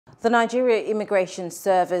The Nigeria Immigration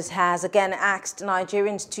Service has again asked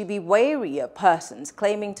Nigerians to be wary of persons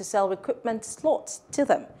claiming to sell recruitment slots to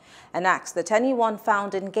them, and asks that anyone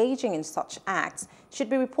found engaging in such acts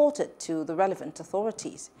should be reported to the relevant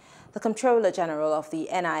authorities. The Comptroller General of the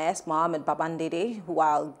NIS, Mohammed Babandede,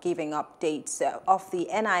 while giving updates of the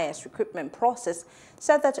NIS recruitment process,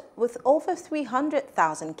 said that with over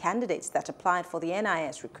 300,000 candidates that applied for the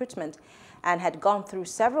NIS recruitment and had gone through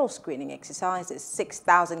several screening exercises,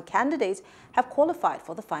 6,000 candidates have qualified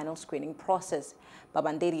for the final screening process.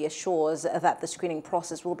 Babandede assures that the screening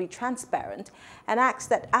process will be transparent and asks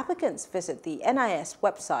that applicants visit the NIS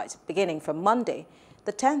website beginning from Monday,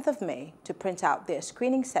 the 10th of May, to print out their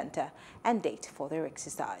screening center and date for their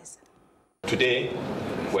exercise. Today,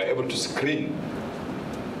 we're able to screen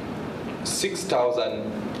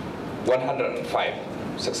 6,105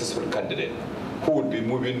 successful candidates who will be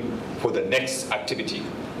moving for the next activity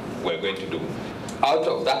we're going to do. Out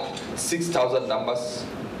of that 6,000 numbers,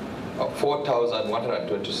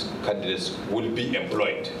 4,120 candidates will be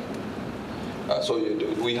employed. So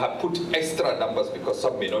we have put extra numbers because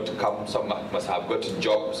some may not come, some must have gotten a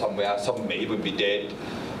job somewhere, some may even be dead,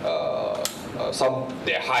 some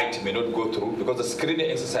their height may not go through because the screening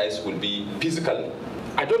exercise will be physical.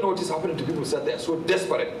 I don't know what is happening to people that they are so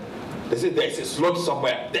desperate. They say there is a slot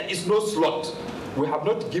somewhere. There is no slot. We have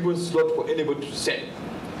not given slot for anybody to send.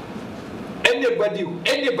 Anybody,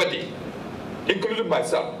 including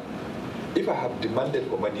myself, if I have demanded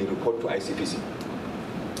for money, report to ICPC.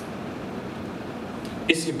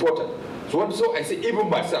 It's important. So I say even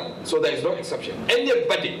myself, so there is no exception.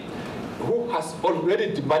 Anybody who has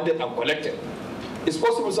already demanded and collected, it's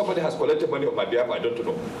possible somebody has collected money on my behalf, I don't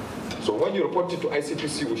know. So when you report it to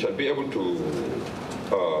ICPC, we shall be able to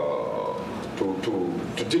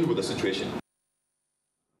deal with the situation.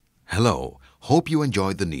 Hello, hope you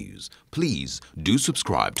enjoyed the news. Please do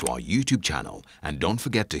subscribe to our YouTube channel and don't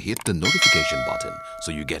forget to hit the notification button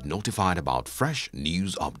so you get notified about fresh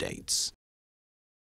news updates.